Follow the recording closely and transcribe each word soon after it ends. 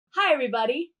Hi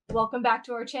everybody, welcome back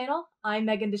to our channel. I'm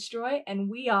Meghan Destroy and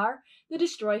we are the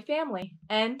Destroy family,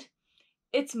 and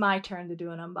it's my turn to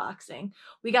do an unboxing.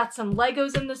 We got some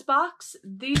Legos in this box.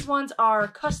 These ones are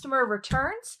customer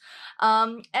returns,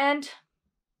 and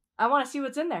I want to see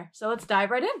what's in there, so let's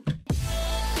dive right in.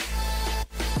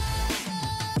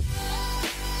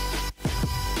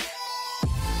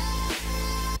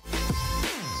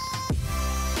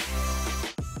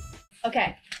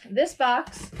 Okay, this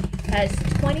box has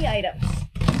 20 items,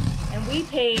 and we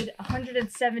paid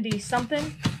 170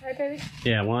 something, right baby?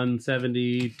 Yeah,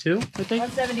 172, I think.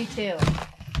 172.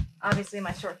 Obviously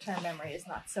my short-term memory is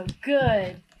not so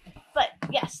good, but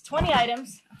yes, 20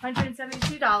 items,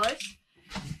 $172,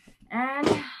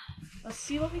 and let's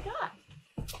see what we got.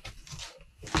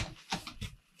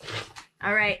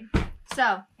 All right,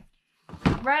 so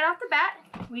right off the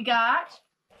bat, we got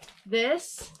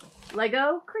this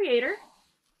Lego Creator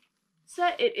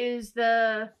set. It is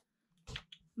the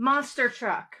monster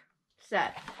truck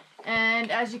set,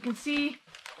 and as you can see,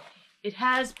 it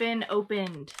has been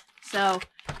opened. So,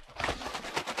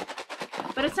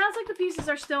 but it sounds like the pieces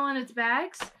are still in its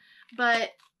bags,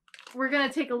 but we're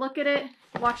gonna take a look at it,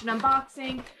 watch an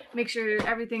unboxing, make sure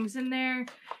everything's in there.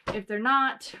 If they're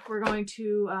not, we're going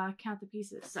to count the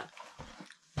pieces. So,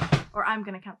 or I'm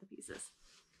gonna count the pieces.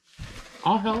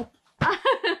 I'll help.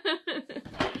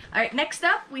 All right, next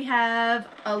up we have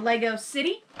a Lego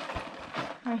City.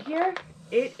 Right here,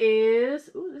 it is,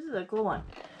 ooh, this is a cool one.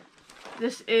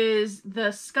 This is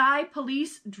the Sky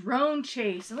Police Drone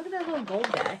Chase. And look at that little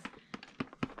gold guy.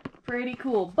 Pretty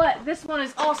cool. But this one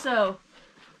is also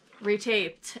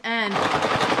retaped, and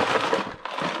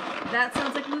that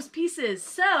sounds like loose pieces.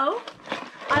 So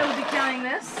I will be counting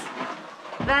this.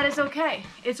 That is okay.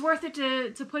 It's worth it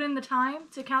to put in the time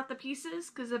to count the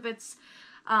pieces, because if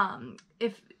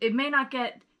it may not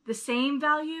get the same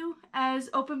value as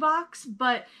open box,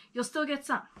 but you'll still get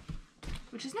some,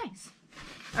 which is nice.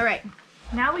 All right,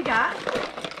 now we got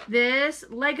this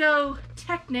Lego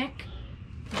Technic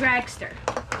dragster,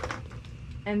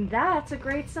 and that's a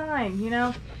great sign, you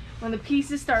know, when the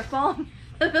pieces start falling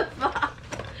to the box.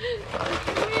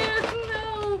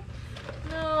 Yeah,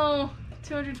 no,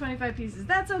 225 pieces.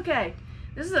 That's okay.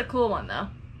 This is a cool one though.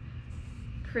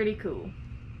 Pretty cool.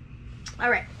 All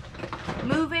right,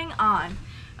 moving on.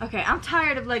 Okay, I'm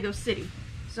tired of Lego City,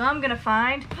 so I'm gonna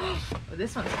find, oh,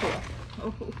 this one's cool.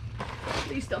 Oh,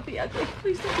 please don't be ugly.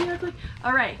 Please don't be ugly.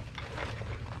 All right.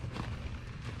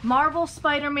 Marvel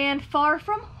Spider-Man Far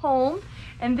From Home,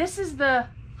 and this is the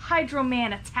Hydro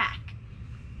Man Attack.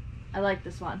 I like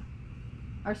this one.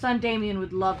 Our son Damien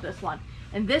would love this one.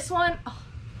 And this one, oh,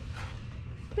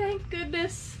 thank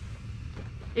goodness,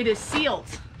 it is sealed.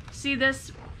 See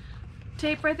this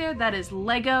tape right there? That is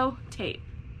Lego tape.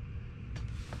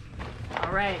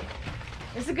 All right,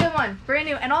 it's a good one, brand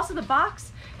new. And also the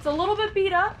box, it's a little bit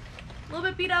beat up,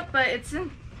 but it's in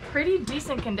pretty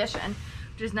decent condition,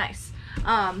 which is nice.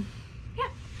 Yeah.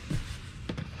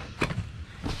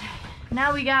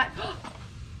 Now we got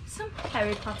some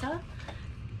Harry Potter,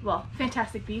 well,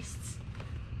 Fantastic Beasts,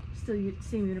 still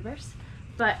same universe,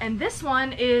 but, and this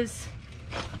one is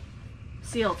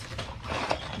sealed.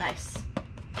 Nice.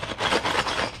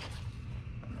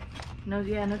 No,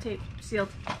 yeah, no tape, sealed.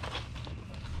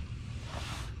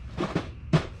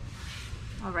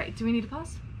 All right, do we need to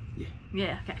pause? Yeah.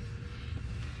 Yeah, okay.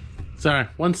 Sorry,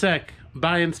 one sec.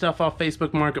 Buying stuff off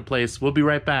Facebook Marketplace. We'll be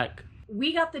right back.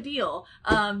 We got the deal.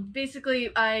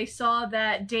 Basically, I saw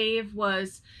that Dave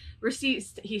was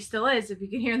he still is, if you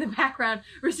can hear in the background,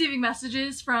 receiving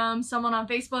messages from someone on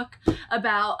Facebook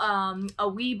about a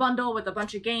Wii bundle with a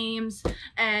bunch of games,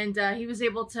 and he was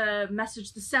able to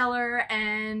message the seller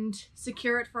and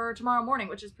secure it for tomorrow morning,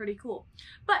 which is pretty cool.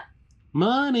 But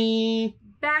money.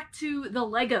 Back to the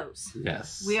Legos.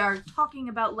 Yes. We are talking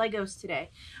about Legos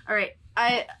today. All right,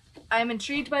 I'm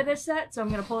intrigued by this set, so I'm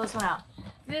gonna pull this one out.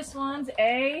 This one's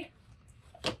a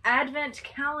advent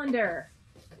calendar.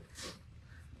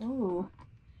 Ooh,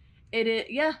 it is,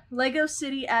 yeah, Lego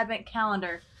City advent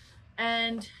calendar,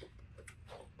 and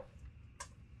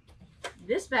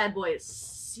this bad boy is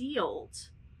sealed.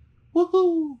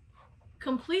 Woohoo!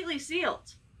 Completely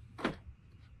sealed.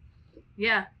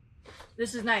 Yeah,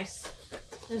 this is nice.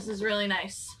 This is really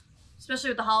nice,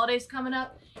 especially with the holidays coming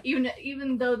up.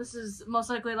 Even though this is most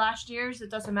likely last year's, it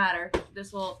doesn't matter.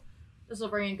 This will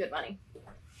bring in good money.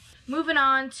 Moving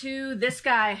on to this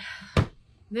guy.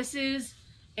 This is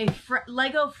a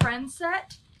Lego Friends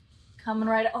set coming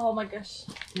right. Oh my gosh,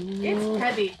 it's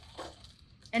heavy,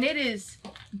 and it is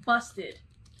busted,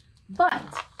 but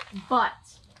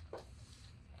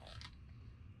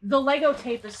the Lego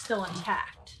tape is still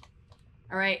intact.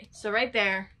 All right, so right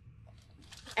there,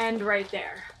 end right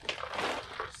there.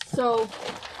 So,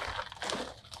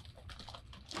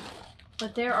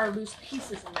 but there are loose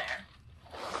pieces in there.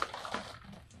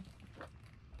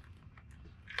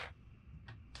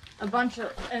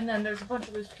 And then there's a bunch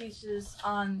of loose pieces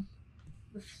on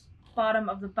the bottom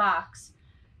of the box.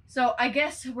 So I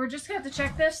guess we're just gonna have to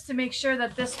check this to make sure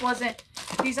that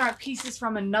these aren't pieces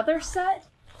from another set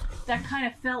that kind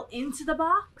of fell into the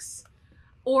box,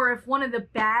 or if one of the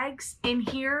bags in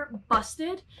here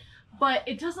busted. But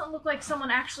it doesn't look like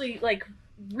someone actually like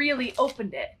really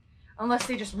opened it, unless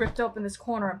they just ripped open this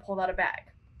corner and pulled out a bag.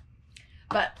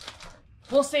 But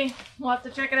we'll see. We'll have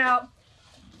to check it out.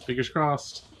 Fingers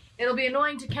crossed. It'll be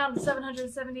annoying to count the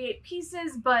 778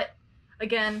 pieces, but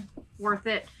again, worth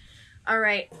it. All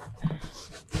right.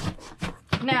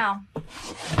 Now,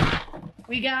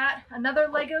 we got another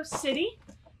Lego City.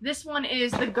 This one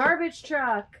is the garbage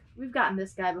truck. We've gotten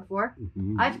this guy before.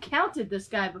 I've counted this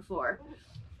guy before.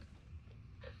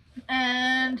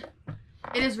 And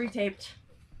it is retaped.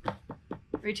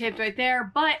 Retaped right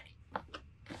there, but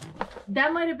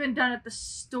that might have been done at the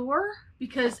store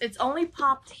because it's only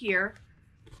popped here.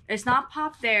 It's not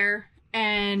popped there,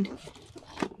 and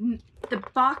the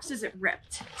box isn't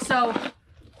ripped. So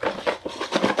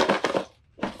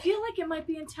I feel like it might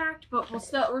be intact, but we're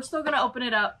still gonna open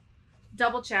it up,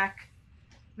 double check,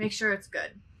 make sure it's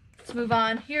good. Let's move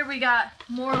on. Here we got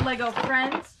more Lego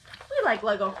Friends. We like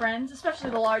Lego Friends,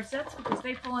 especially the large sets, because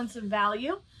they pull in some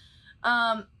value.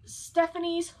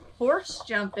 Stephanie's horse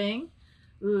jumping.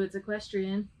 Ooh, it's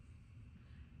equestrian.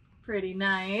 Pretty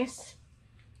nice.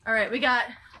 All right, we got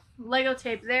Lego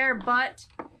tape there, but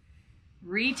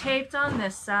retaped on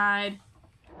this side.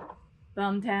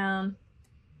 Bumtown.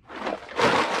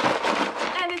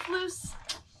 And it's loose.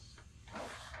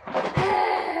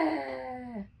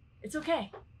 It's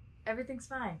okay. Everything's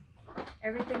fine.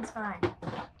 Everything's fine.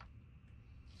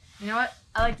 You know what?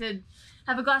 I like to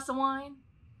have a glass of wine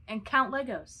and count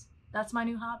Legos. That's my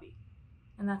new hobby.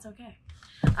 And that's okay.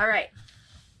 All right.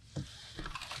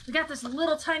 We got this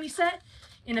little tiny set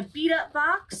in a beat up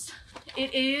box.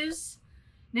 It is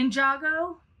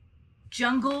Ninjago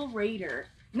Jungle Raider.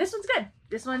 And this one's good.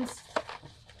 This one's,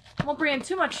 won't bring in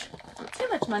too much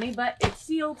money, but it's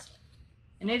sealed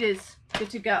and it is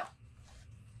good to go.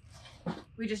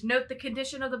 We just note the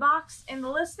condition of the box in the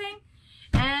listing,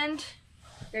 and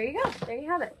there you go. There you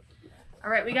have it.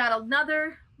 All right, we got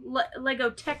another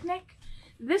Lego Technic.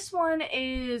 This one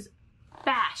is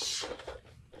Bash.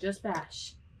 Just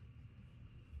Bash.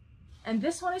 And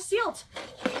this one is sealed.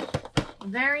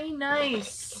 Very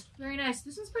nice. Very nice.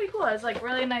 This one's pretty cool. It's like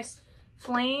really nice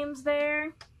flames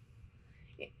there.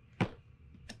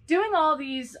 Doing all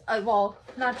these, well,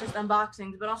 not just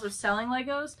unboxings, but also selling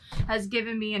Legos has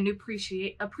given me a new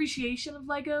appreciation of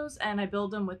Legos, and I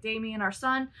build them with Damien, our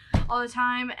son, all the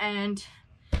time. And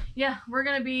yeah, we're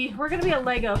gonna be a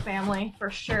Lego family for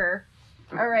sure.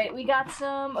 All right, we got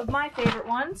some of my favorite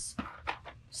ones.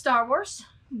 Star Wars.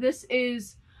 This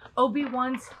is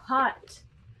Obi-Wan's hut,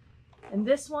 and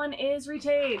this one is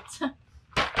retaped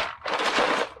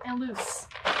and loose.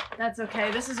 That's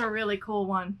okay. This is a really cool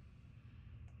one.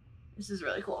 This is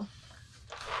really cool.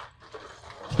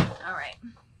 All right,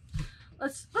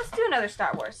 let's do another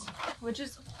Star Wars, which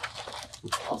is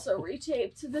also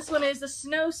retaped. This one is the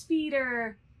Snow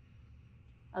Speeder.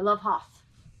 I love Hoth.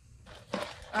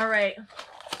 All right.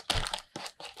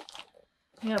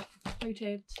 Yep,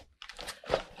 retaped.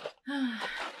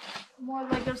 More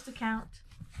Legos to count.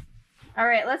 All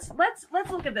right, let's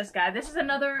look at this guy. This is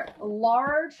another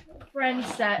large friend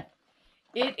set.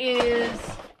 It is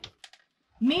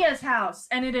Mia's house,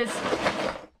 and it is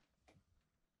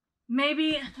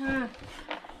maybe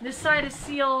this side is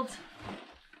sealed,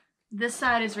 this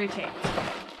side is retaped.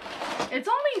 It's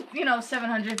only, you know,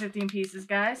 715 pieces,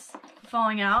 guys,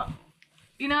 falling out.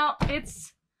 You know,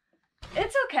 it's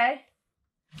okay,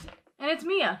 and it's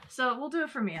Mia, so we'll do it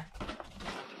for Mia.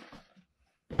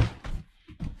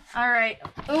 All right.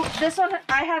 Oh, this one,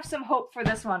 I have some hope for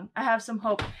this one. I have some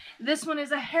hope. This one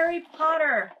is a Harry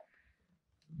Potter.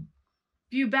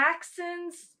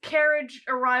 Bubaxton's carriage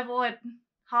arrival at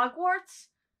Hogwarts.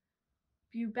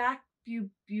 Bubaden? You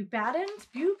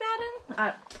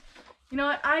know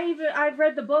what? I've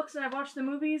read the books and I've watched the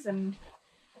movies and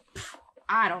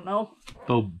I don't know.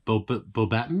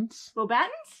 Bobattens?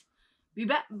 Bobattens?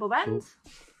 Bobattens?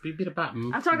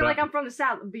 I'm talking like I'm from the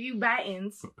South.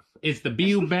 Bubattens. It's the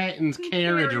Bubattens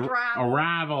carriage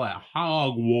arrival at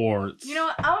Hogwarts. You know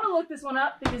what? I want to look this one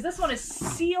up because this one is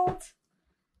sealed.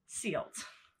 Sealed.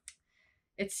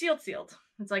 It's sealed.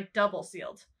 It's like double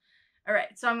sealed. All right,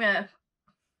 so I'm going to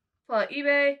pull out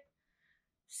eBay,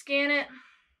 scan it,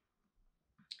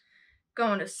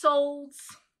 going to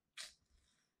Solds.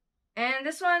 And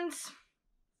this one's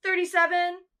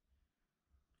 37,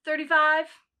 35.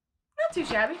 Not too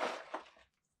shabby.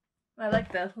 I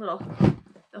like the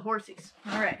horsies.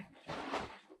 All right.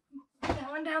 That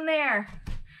one down there.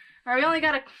 All right, we only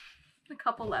got a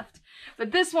couple left.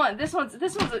 But this one's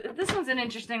an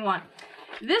interesting one.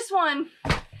 This one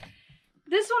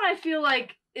I feel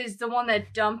like is the one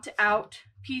that dumped out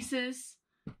pieces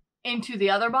into the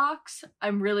other box.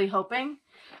 I'm really hoping,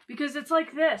 because it's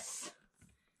like this.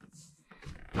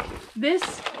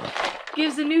 This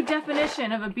gives a new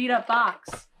definition of a beat up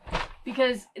box,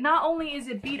 because not only is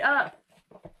it beat up,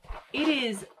 it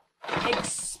is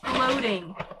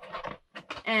exploding.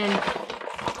 And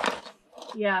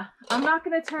yeah, I'm not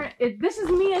gonna turn it. This is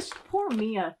Mia's, poor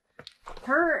Mia.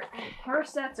 Her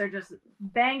sets are just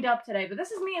banged up today, but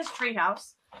this is Mia's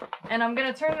treehouse, and I'm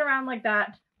gonna turn it around like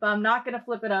that, but I'm not gonna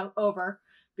flip it over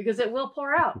because it will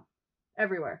pour out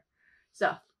everywhere.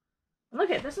 So look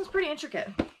at this, is pretty intricate.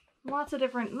 Lots of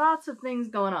things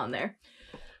going on there.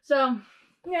 So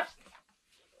yeah,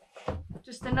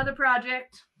 just another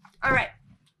project. All right,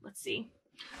 let's see.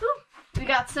 Ooh, we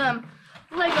got some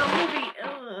Lego Movie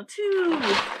 2,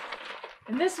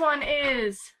 and this one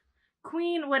is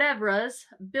Queen Whatever's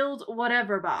Build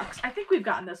Whatever box. I think we've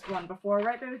gotten this one before,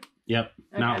 right, baby? Yep,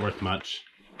 okay. Not worth much.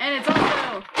 And it's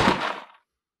also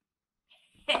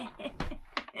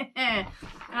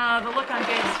the look on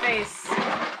Gabe's face.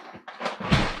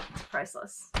 It's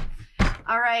priceless.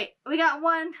 All right, we got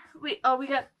one. We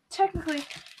got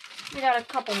a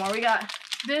couple more. We got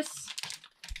this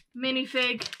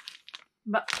minifig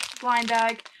blind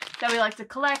bag that we like to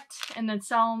collect and then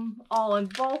sell them all in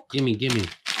bulk. Gimme.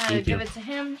 And give it to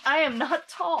him. I am not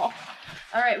tall.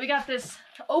 All right, we got this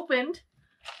opened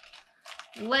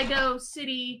Lego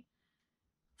City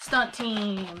stunt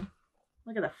team.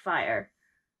 Look at the fire.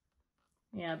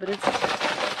 Yeah, but it's...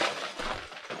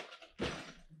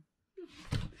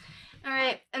 All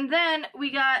right, and then we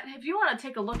got, if you want to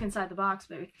take a look inside the box,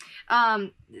 baby,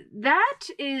 that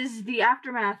is the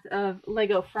aftermath of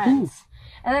Lego Friends. Ooh.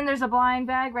 And then there's a blind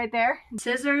bag right there.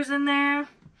 Scissors in there.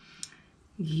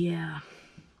 Yeah.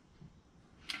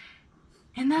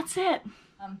 And that's it.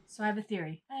 So I have a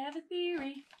theory.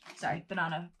 Sorry, been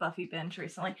on a Buffy binge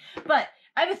recently. But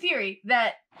I have a theory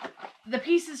that the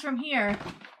pieces from here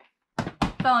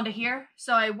fell into here.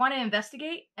 So I want to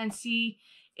investigate and see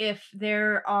if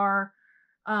there are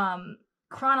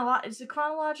is it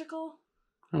chronological?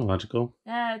 Chronological.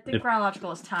 I think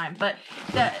chronological is time, but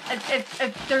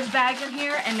if there's bags in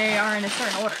here and they are in a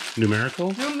certain order.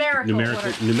 Numerical?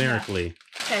 Numerically. Yeah.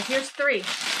 Okay, here's 3.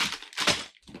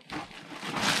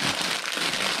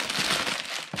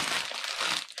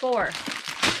 4.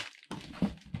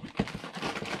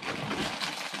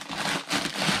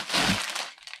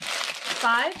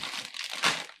 5.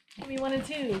 Give me 1 and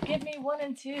 2. Give me 1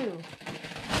 and 2.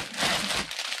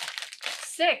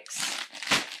 6.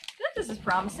 This is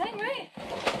promising, right?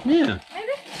 Yeah.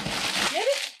 Maybe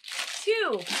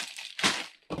 2.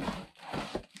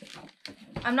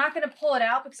 I'm not going to pull it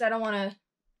out because I don't want to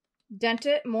dent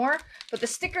it more, but the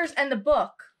stickers and the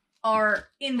book are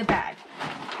in the bag.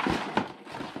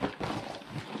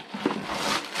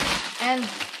 And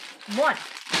 1.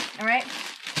 All right.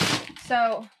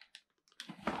 So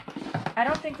I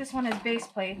don't think this one has base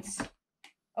plates.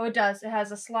 Oh, it does. It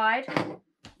has a slide.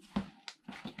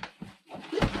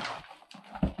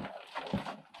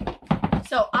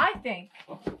 So I think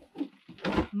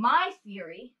my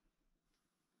theory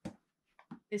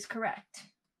is correct.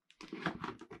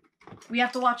 We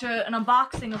have to watch an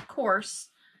unboxing, of course,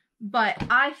 but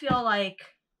I feel like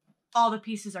all the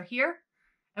pieces are here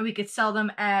and we could sell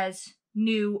them as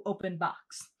new open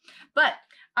box. But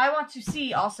I want to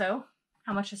see also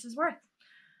how much this is worth.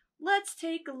 Let's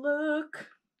take a look.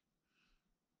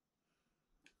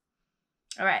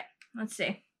 All right, let's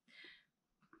see.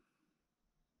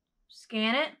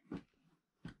 Scan it.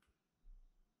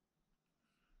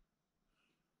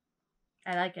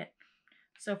 I like it.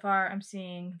 So far, I'm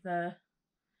seeing the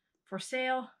for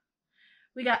sale.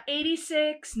 We got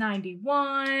 86,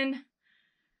 91,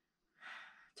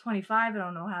 25. I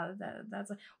don't know how that's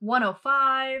like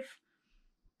 105.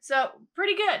 So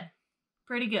pretty good.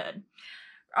 Pretty good.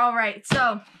 All right.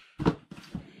 So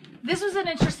this was an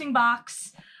interesting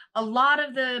box. A lot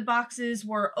of the boxes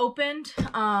were opened.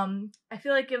 I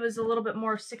feel like it was a little bit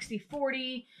more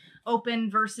 60-40 open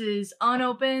versus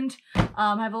unopened.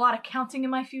 I have a lot of counting in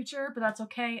my future, but that's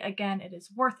okay. Again, it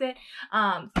is worth it.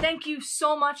 Thank you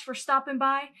so much for stopping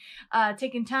by,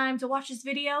 taking time to watch this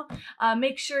video.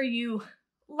 Make sure you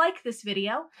like this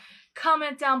video,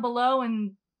 comment down below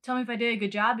and tell me if I did a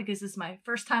good job, because this is my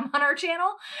first time on our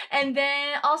channel. And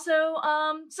then also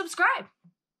subscribe,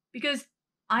 because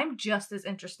I'm just as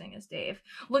interesting as Dave.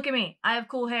 Look at me. I have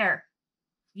cool hair.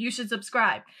 You should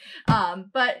subscribe.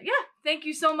 But yeah, thank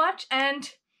you so much, and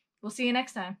we'll see you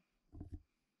next time.